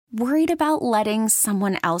Worried about letting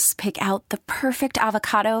someone else pick out the perfect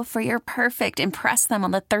avocado for your perfect impress them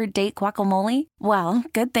on the third date guacamole? Well,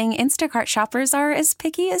 good thing Instacart shoppers are as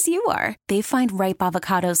picky as you are. They find ripe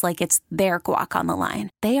avocados like it's their guac on the line.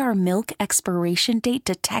 They are milk expiration date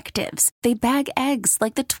detectives. They bag eggs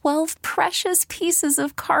like the 12 precious pieces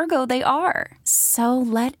of cargo they are. So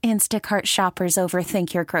let Instacart shoppers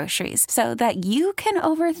overthink your groceries so that you can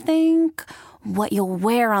overthink what you'll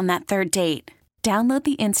wear on that third date. Download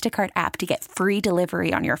the Instacart app to get free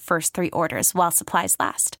delivery on your first 3 orders while supplies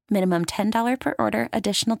last. Minimum $10 per order.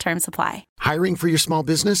 Additional terms apply. Hiring for your small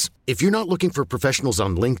business? If you're not looking for professionals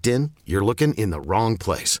on LinkedIn, you're looking in the wrong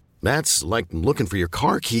place. That's like looking for your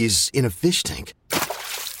car keys in a fish tank.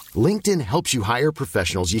 LinkedIn helps you hire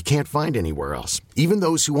professionals you can't find anywhere else, even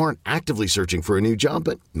those who aren't actively searching for a new job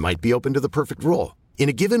but might be open to the perfect role. In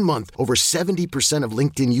a given month, over 70% of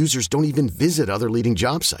LinkedIn users don't even visit other leading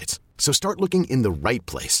job sites. So start looking in the right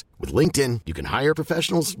place. With LinkedIn, you can hire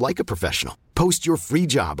professionals like a professional. Post your free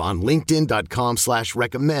job on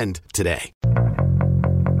linkedin.com/recommend today.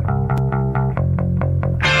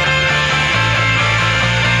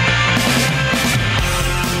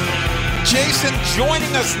 Jason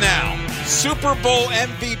joining us now, Super Bowl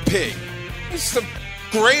MVP. He's the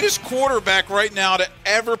greatest quarterback right now to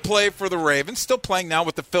ever play for the Ravens. Still playing now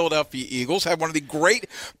with the Philadelphia Eagles. Had one of the great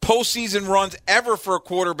postseason runs ever for a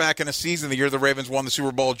quarterback in a season the year the Ravens won the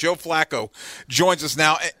Super Bowl. Joe Flacco joins us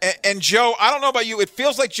now. And Joe, I don't know about you. It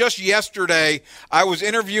feels like just yesterday I was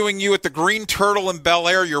interviewing you at the Green Turtle in Bel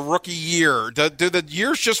Air your rookie year. Do the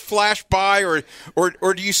years just flash by, or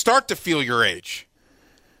do you start to feel your age?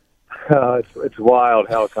 It's wild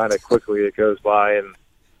how kind of quickly it goes by and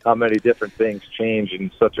how many different things change in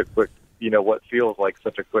such a quick, what feels like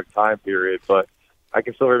such a quick time period. But I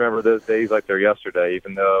can still remember those days like they're yesterday,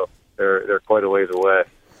 even though they're quite a ways away.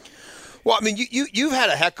 Well, I mean, you've had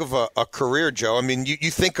a heck of a career, Joe. I mean, you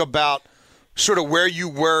think about sort of where you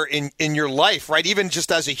were in your life, right? Even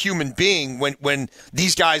just as a human being, when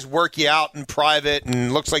these guys work you out in private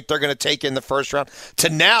and looks like they're going to take in the first round, to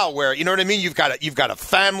now where, you know what I mean? You've got a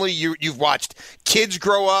family, you've watched kids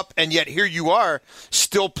grow up, and yet here you are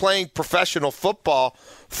still playing professional football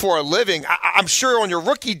for a living. I'm sure on your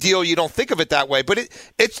rookie deal you don't think of it that way, but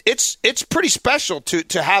it's pretty special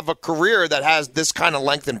to have a career that has this kind of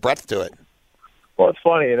length and breadth to it. Well, it's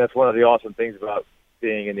funny, and that's one of the awesome things about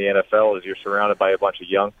being in the NFL is you're surrounded by a bunch of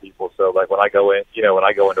young people. So like when I go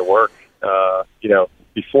into work,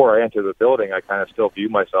 before I enter the building, I kind of still view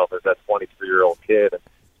myself as that 23-year-old kid. And,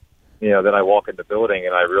 then I walk in the building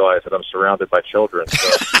and I realize that I'm surrounded by children.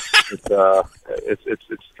 So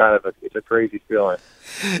it's kind of a crazy feeling.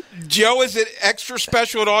 Joe, is it extra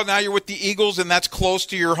special at all now you're with the Eagles and that's close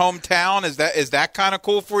to your hometown? Is that kind of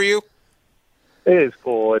cool for you? It is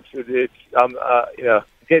cool. I'm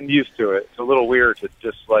getting used to it. It's a little weird to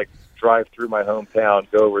just like drive through my hometown,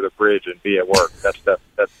 go over the bridge, and be at work. That's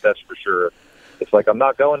for sure. It's like I'm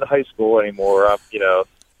not going to high school anymore.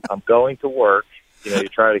 I'm going to work. You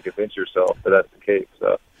try to convince yourself that that's the case.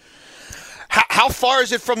 So, how far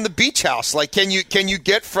is it from the beach house? Like, can you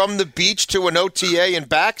get from the beach to an OTA and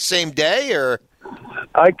back same day, or?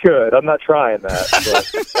 I could. I'm not trying that.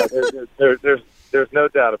 But there's no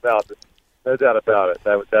doubt about it. No doubt about it.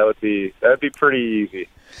 That would be pretty easy.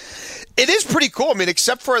 It is pretty cool. I mean,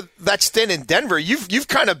 except for that stint in Denver, you've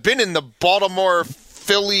kind of been in the Baltimore,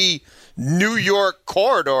 Philly, New York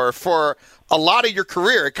corridor for a lot of your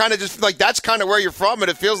career. It kind of just like that's kind of where you're from, and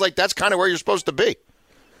it feels like that's kind of where you're supposed to be.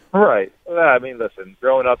 Right. I mean, listen,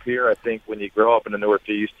 growing up here, I think when you grow up in the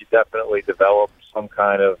Northeast, you definitely develop some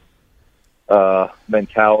kind of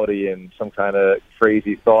mentality and some kind of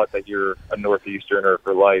crazy thought that you're a Northeasterner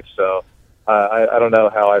for life. So I don't know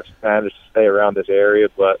how I've managed to stay around this area,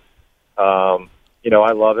 but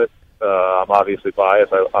I love it. I'm obviously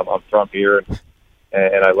biased. I'm from here,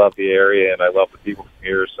 and I love the area, and I love the people from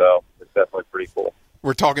here, so it's definitely pretty cool.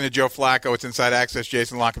 We're talking to Joe Flacco. It's Inside Access.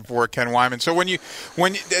 Jason Lockenford, Ken Wyman. So when I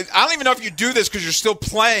don't even know if you do this because you're still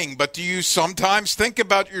playing, but do you sometimes think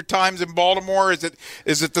about your times in Baltimore? Is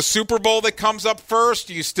it the Super Bowl that comes up first?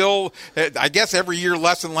 Do you still? I guess every year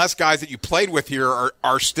less and less guys that you played with here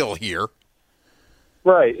are still here.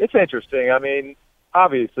 Right. It's interesting. I mean,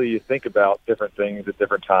 obviously you think about different things at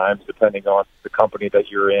different times depending on the company that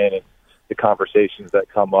you're in and the conversations that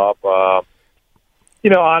come up.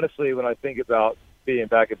 Honestly, when I think about being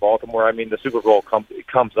back in Baltimore, I mean, the Super Bowl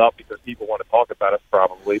comes up because people want to talk about it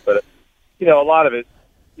probably. But, a lot of it,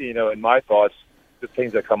 in my thoughts, the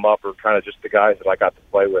things that come up are kind of just the guys that I got to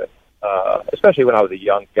play with, especially when I was a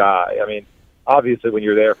young guy. I mean, obviously when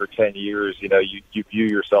you're there for 10 years, you view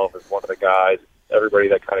yourself as one of the guys. Everybody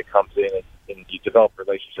that kind of comes in and, and you develop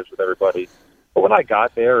relationships with everybody. But when I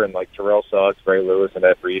got there, and like Terrell Suggs, Ray Lewis, and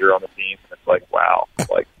Ed Reeder on the team, it's like, wow,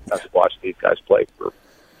 like I've watched these guys play for,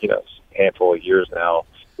 a handful of years now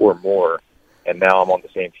or more, and now I'm on the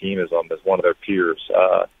same team as them, as one of their peers.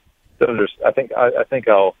 I think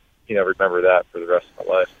I'll remember that for the rest of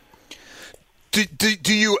my life.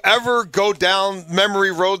 Do you ever go down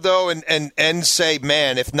memory road though and say,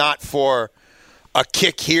 man, if not for a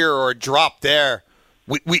kick here or a drop there,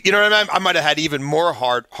 we you know what I mean? I might have had even more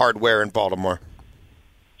hardware in Baltimore.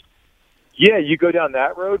 Yeah, you go down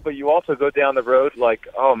that road, but you also go down the road like,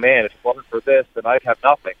 oh man, if it wasn't for this, then I'd have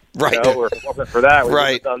nothing. Right. Or if it wasn't for that, we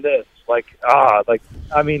would have done this.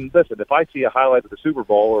 Listen, if I see a highlight of the Super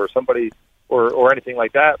Bowl or somebody or anything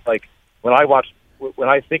like that, like when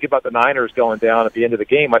I think about the Niners going down at the end of the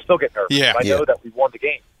game, I still get nervous. Yeah. I know that we won the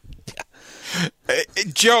game.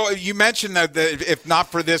 Joe, you mentioned that if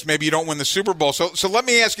not for this, maybe you don't win the Super Bowl. So let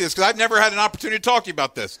me ask you this, because I've never had an opportunity to talk to you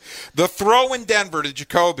about this. The throw in Denver to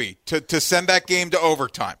Jacoby to send that game to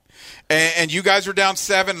overtime, and you guys are down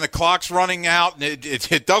 7, and the clock's running out, and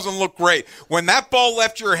it doesn't look great. When that ball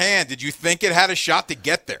left your hand, did you think it had a shot to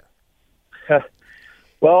get there?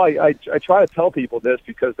 Well, I try to tell people this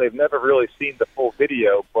because they've never really seen the full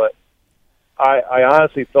video, but I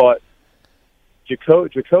honestly thought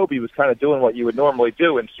Jacoby was kind of doing what you would normally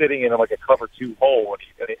do and sitting in like a cover 2 hole,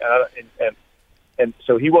 and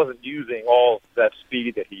so he wasn't using all that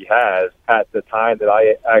speed that he has at the time that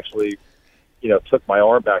I actually, took my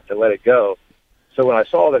arm back to let it go. So when I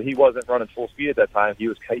saw that he wasn't running full speed at that time,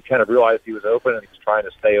 he kind of realized he was open and he was trying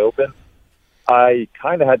to stay open. I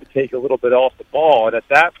kind of had to take a little bit off the ball, and at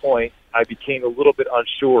that point, I became a little bit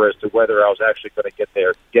unsure as to whether I was actually going to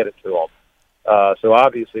get it to him. So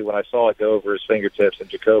obviously, when I saw it go over his fingertips and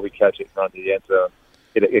Jacoby catch it in front of the end zone,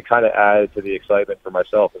 it kind of added to the excitement for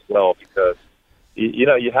myself as well, because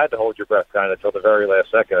you had to hold your breath kind of until the very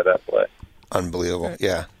last second of that play. Unbelievable,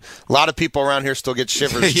 yeah. A lot of people around here still get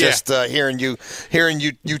shivers just hearing you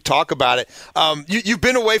talk about it. You've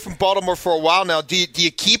been away from Baltimore for a while now. Do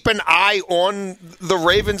you keep an eye on the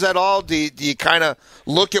Ravens at all? Do you kind of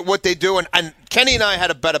look at what they do? And Kenny and I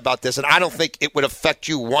had a bet about this, and I don't think it would affect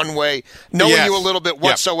you one way, knowing you a little bit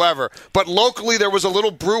whatsoever. Yep. But locally, there was a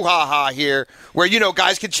little brouhaha here where,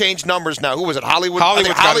 guys could change numbers now. Who was it? Hollywood's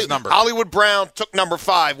got his number. Hollywood Brown took number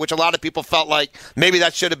 5, which a lot of people felt like maybe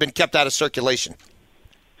that should have been kept out of circulation.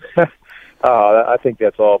 I think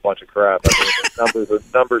that's all a bunch of crap. I mean,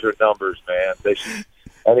 numbers are numbers, man. They should,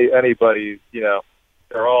 anybody,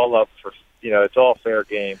 they're all up for, it's all fair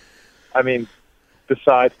game. I mean,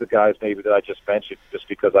 besides the guys maybe that I just mentioned, just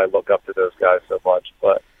because I look up to those guys so much.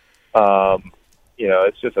 But,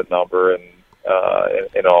 it's just a number and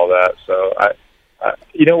all that. So,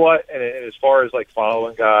 you know what? And as far as, like,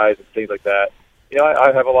 following guys and things like that,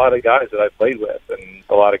 I have a lot of guys that I've played with and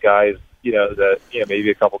a lot of guys, that, maybe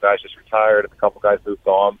a couple guys just retired and a couple guys moved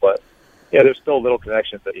on. But, there's still little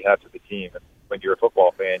connections that you have to the team. And when you're a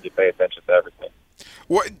football fan, you pay attention to everything.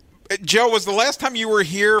 What? Joe, was the last time you were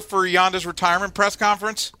here for Yonda's retirement press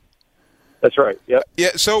conference? That's right. Yep.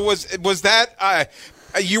 Yeah. So was that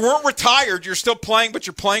you weren't retired? You're still playing, but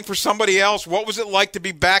you're playing for somebody else. What was it like to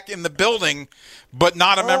be back in the building, but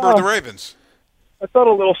not a member of the Ravens? I felt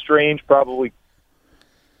a little strange, probably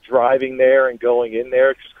driving there and going in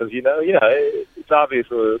there, just because it's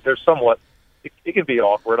obviously there's somewhat. It can be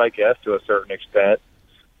awkward, I guess, to a certain extent.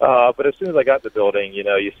 But as soon as I got in the building,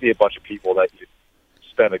 you see a bunch of people that you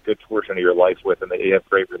spend a good portion of your life with and that you have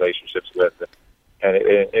great relationships with, and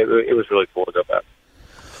it was really cool to go back.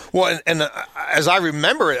 Well, and as I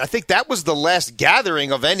remember it, I think that was the last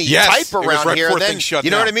gathering of any type around here. Then,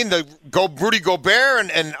 you know what I mean? Rudy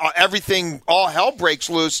Gobert and everything, all hell breaks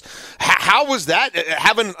loose. How was that?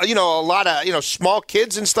 Having a lot of small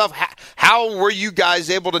kids and stuff. How were you guys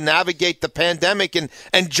able to navigate the pandemic? And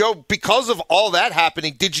Joe, because of all that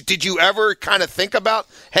happening, did you ever kind of think about,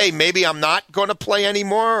 hey, maybe I'm not going to play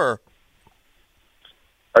anymore? Or?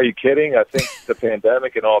 Are you kidding? I think the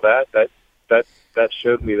pandemic and all that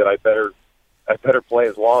showed me that I better play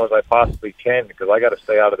as long as I possibly can, because I got to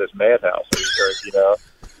stay out of this madhouse.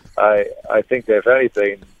 I think that if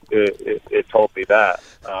anything, it told me that.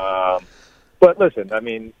 But listen, I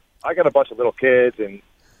mean, I got a bunch of little kids, and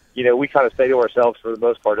we kind of stay to ourselves for the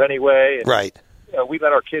most part anyway. And, right. We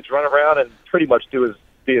let our kids run around and pretty much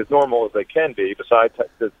be as normal as they can be, besides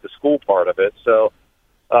the school part of it. So,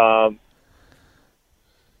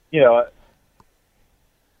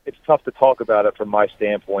 it's tough to talk about it from my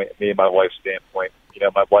standpoint, me and my wife's standpoint.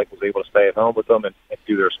 My wife was able to stay at home with them and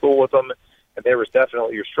do their school with them, and there was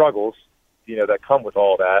definitely your struggles, that come with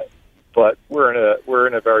all that. But we're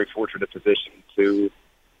in a very fortunate position to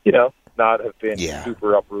not have been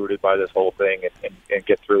super uprooted by this whole thing and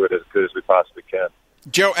get through it as good as we possibly can.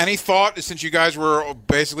 Joe, any thought, since you guys were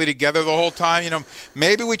basically together the whole time,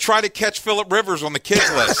 maybe we try to catch Phillip Rivers on the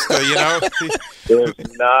kids list, There's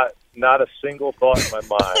not a single thought in my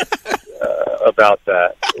mind about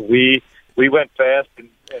that. We went fast and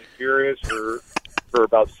furious for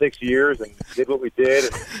about 6 years and did what we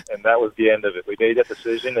did, and that was the end of it. We made that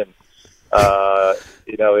decision, and,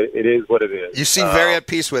 it is what it is. You seem very at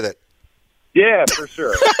peace with it. Yeah, for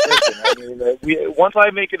sure. Listen, once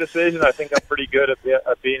I make a decision, I think I'm pretty good at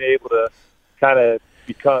being able to kind of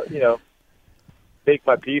become, make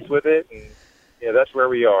my peace with it, and that's where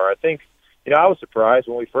we are. I think, I was surprised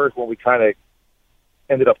when we kind of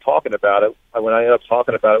ended up talking about it. When I ended up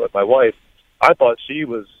talking about it with my wife, I thought she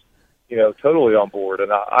was, totally on board,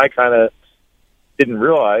 and I kind of didn't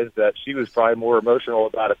realize that she was probably more emotional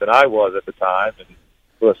about it than I was at the time. And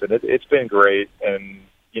listen, it's been great, and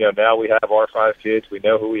now we have our 5 kids. We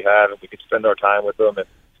know who we have, and we can spend our time with them and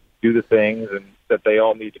do the things that they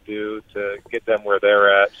all need to do to get them where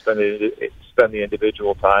they're at, spend the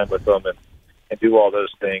individual time with them, and do all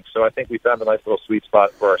those things. So I think we found a nice little sweet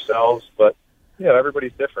spot for ourselves. But,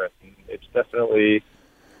 everybody's different. And it's definitely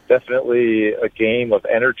a game of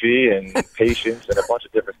energy and patience and a bunch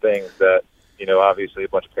of different things that, obviously a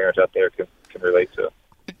bunch of parents out there can relate to.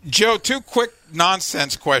 Joe, 2 quick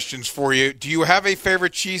nonsense questions for you. Do you have a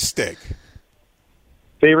favorite cheesesteak?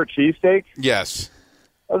 Favorite cheesesteak? Yes.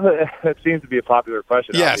 That seems to be a popular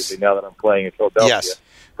question, yes. Obviously, now that I'm playing in Philadelphia. Yes.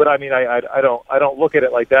 But, I don't look at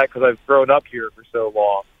it like that because I've grown up here for so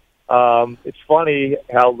long. It's funny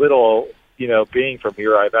how little, being from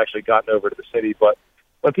here, I've actually gotten over to the city. But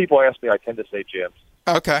when people ask me, I tend to say Jim's.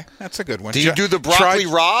 Okay, that's a good one. Do you do the broccoli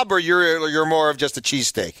Rob, or you're more of just a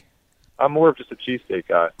cheesesteak? I'm more of just a cheesesteak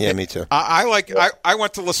guy. Yeah, me too. I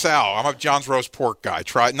went to LaSalle. I'm a John's Roast pork guy.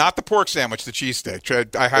 Try not the pork sandwich, the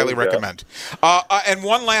cheesesteak. I highly recommend. And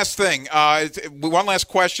one last thing, one last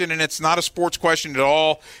question, and it's not a sports question at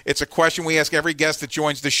all. It's a question we ask every guest that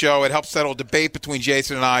joins the show. It helps settle debate between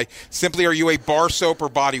Jason and I. Simply, are you a bar soap or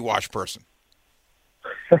body wash person?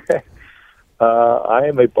 I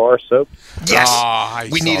am a bar soap.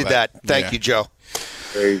 Yes, we needed that. Thank you, Joe.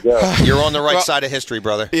 There you go. You're on the right side of history,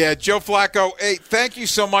 brother. Yeah, Joe Flacco, hey, thank you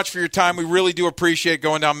so much for your time. We really do appreciate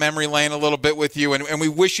going down memory lane a little bit with you, and we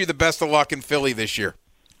wish you the best of luck in Philly this year.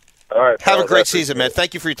 All right. Have a great season, man.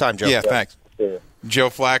 Thank you for your time, Joe. Yeah, thanks. Yeah. Joe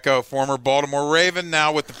Flacco, former Baltimore Raven,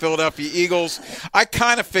 now with the Philadelphia Eagles. I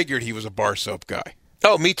kind of figured he was a bar soap guy.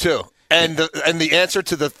 Oh, me too. And the answer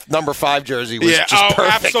to the number 5 jersey was just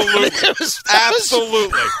perfect. Absolutely.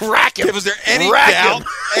 Absolutely. Rack him. Was there any doubt?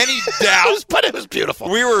 Any doubt? But it was beautiful.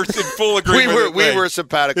 We were in full agreement. We were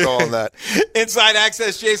simpatico on that. Inside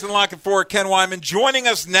Access, Jason La Canfora, Ken Wyman. Joining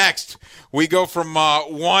us next, we go from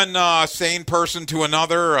one sane person to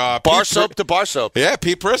another. Bar soap to bar soap. Yeah,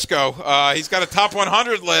 Pete Prisco. He's got a top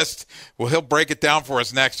 100 list. Well, he'll break it down for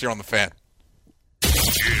us next here on The Fan.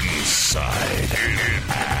 Inside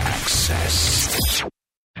Access.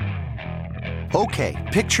 Okay,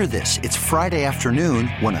 picture this. It's Friday afternoon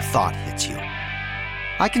when a thought hits you.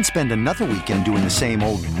 I can spend another weekend doing the same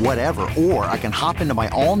old whatever, or I can hop into my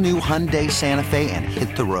all-new Hyundai Santa Fe and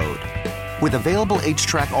hit the road. With available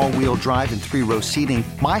H-Track all-wheel drive and 3-row seating,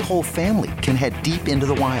 my whole family can head deep into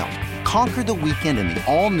the wild. Conquer the weekend in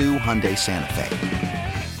the all-new Hyundai Santa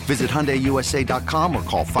Fe. Visit HyundaiUSA.com or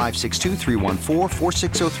call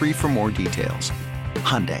 562-314-4603 for more details.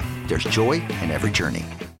 Hyundai, there's joy in every journey.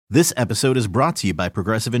 This episode is brought to you by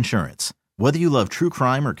Progressive Insurance. Whether you love true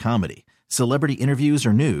crime or comedy, celebrity interviews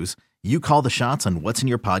or news, you call the shots on what's in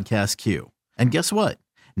your podcast queue. And guess what?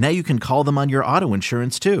 Now you can call them on your auto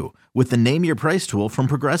insurance too with the Name Your Price tool from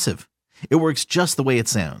Progressive. It works just the way it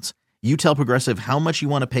sounds. You tell Progressive how much you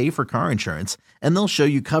want to pay for car insurance, and they'll show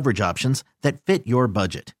you coverage options that fit your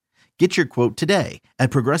budget. Get your quote today at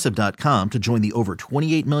Progressive.com to join the over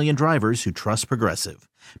 28 million drivers who trust Progressive.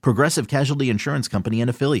 Progressive Casualty Insurance Company and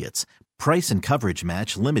Affiliates. Price and coverage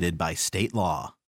match limited by state law.